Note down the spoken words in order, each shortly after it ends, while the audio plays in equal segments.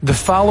The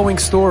following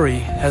story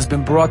has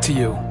been brought to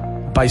you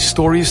by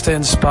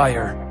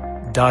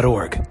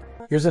StoriesToInspire.org.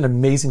 Here's an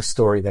amazing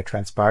story that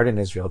transpired in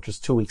Israel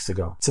just 2 weeks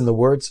ago. It's in the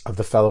words of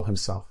the fellow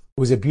himself.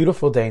 It was a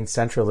beautiful day in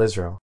central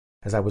Israel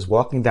as I was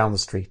walking down the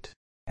street.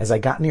 As I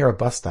got near a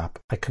bus stop,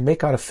 I could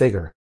make out a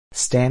figure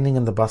standing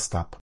in the bus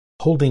stop,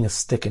 holding a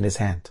stick in his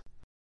hand.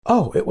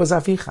 Oh, it was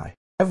Avichai.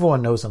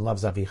 Everyone knows and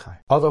loves Avichai.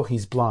 Although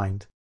he's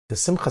blind, the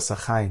simchas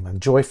hachaim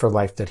and joy for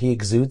life that he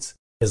exudes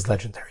is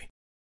legendary.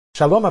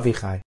 Shalom,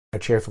 Avichai, I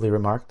cheerfully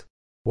remarked.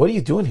 What are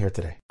you doing here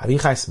today?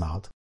 Avichai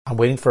smiled. I'm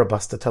waiting for a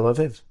bus to Tel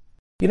Aviv.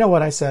 You know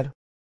what, I said.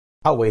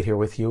 I'll wait here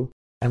with you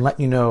and let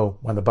you know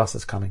when the bus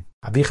is coming.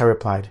 Avichai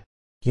replied,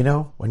 you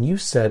know, when you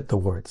said the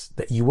words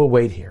that you will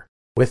wait here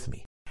with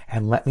me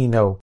and let me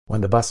know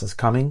when the bus is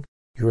coming,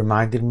 you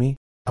reminded me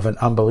of an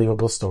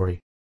unbelievable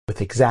story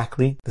with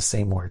exactly the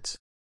same words.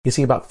 You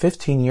see, about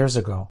 15 years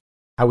ago,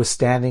 I was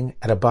standing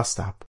at a bus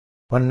stop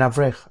when an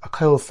avrech, a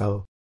koil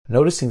fellow,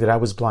 noticing that I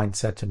was blind,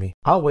 said to me,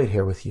 I'll wait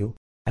here with you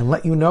and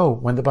let you know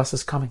when the bus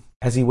is coming.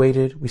 As he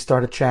waited, we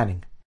started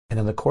chatting, and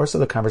in the course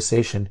of the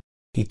conversation,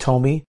 he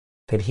told me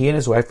that he and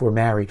his wife were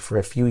married for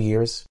a few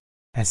years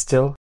and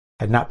still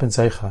had not been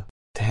zeicha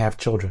to have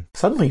children.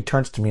 Suddenly he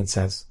turns to me and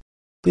says,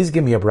 please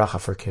give me a bracha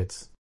for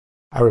kids.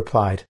 I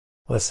replied,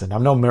 listen,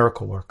 I'm no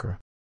miracle worker,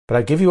 but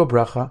I give you a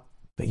bracha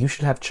that you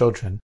should have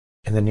children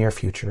in the near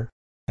future,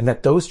 and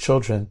that those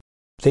children,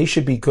 they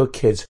should be good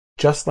kids,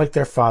 just like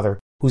their father,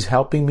 who's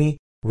helping me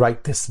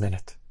right this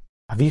minute.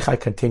 Avichai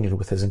continued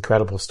with his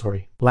incredible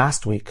story.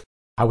 Last week,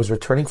 I was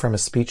returning from a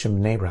speech in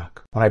Bnei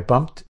Brak when I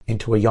bumped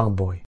into a young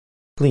boy.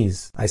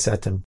 Please, I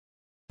said to him,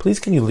 please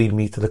can you lead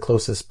me to the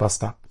closest bus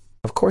stop?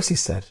 Of course, he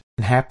said,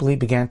 and happily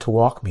began to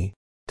walk me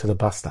to the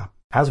bus stop.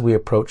 As we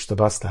approached the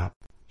bus stop,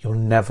 you'll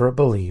never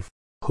believe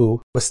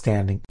who was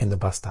standing in the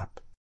bus stop.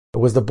 It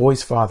was the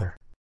boy's father,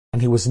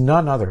 and he was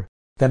none other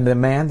than the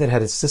man that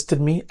had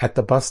assisted me at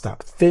the bus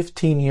stop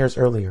 15 years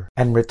earlier.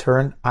 And in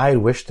return, I had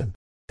wished him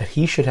that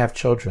he should have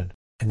children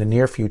in the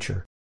near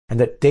future, and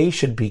that they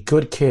should be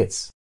good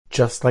kids,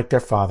 just like their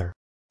father,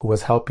 who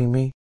was helping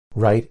me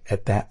right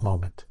at that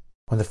moment.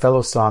 When the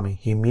fellow saw me,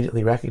 he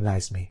immediately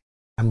recognized me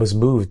and was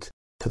moved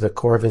to the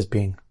core of his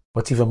being.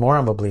 What's even more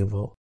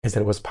unbelievable is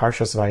that it was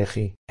Parshas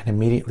Vayechi, and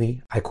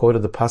immediately I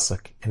quoted the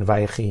pasuk in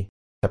Vayechi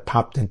that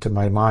popped into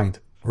my mind.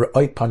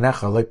 Re'oi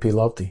panecha lo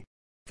piloti,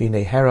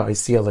 v'nei hera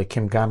oisia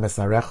lekim gam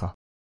esarecha.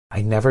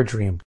 I never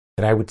dreamed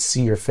that I would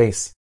see your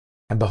face,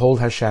 and behold,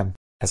 Hashem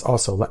has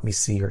also let me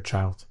see your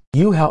child.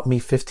 You helped me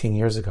 15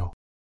 years ago,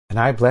 and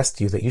I blessed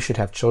you that you should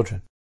have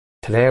children.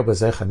 Today I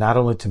was zeicha not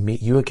only to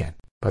meet you again,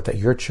 but that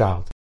your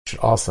child should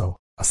also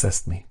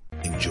assist me.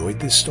 Enjoyed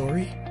this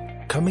story?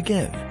 Come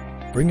again.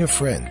 Bring a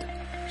friend.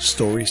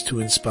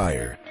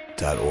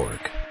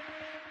 StoriesToInspire.org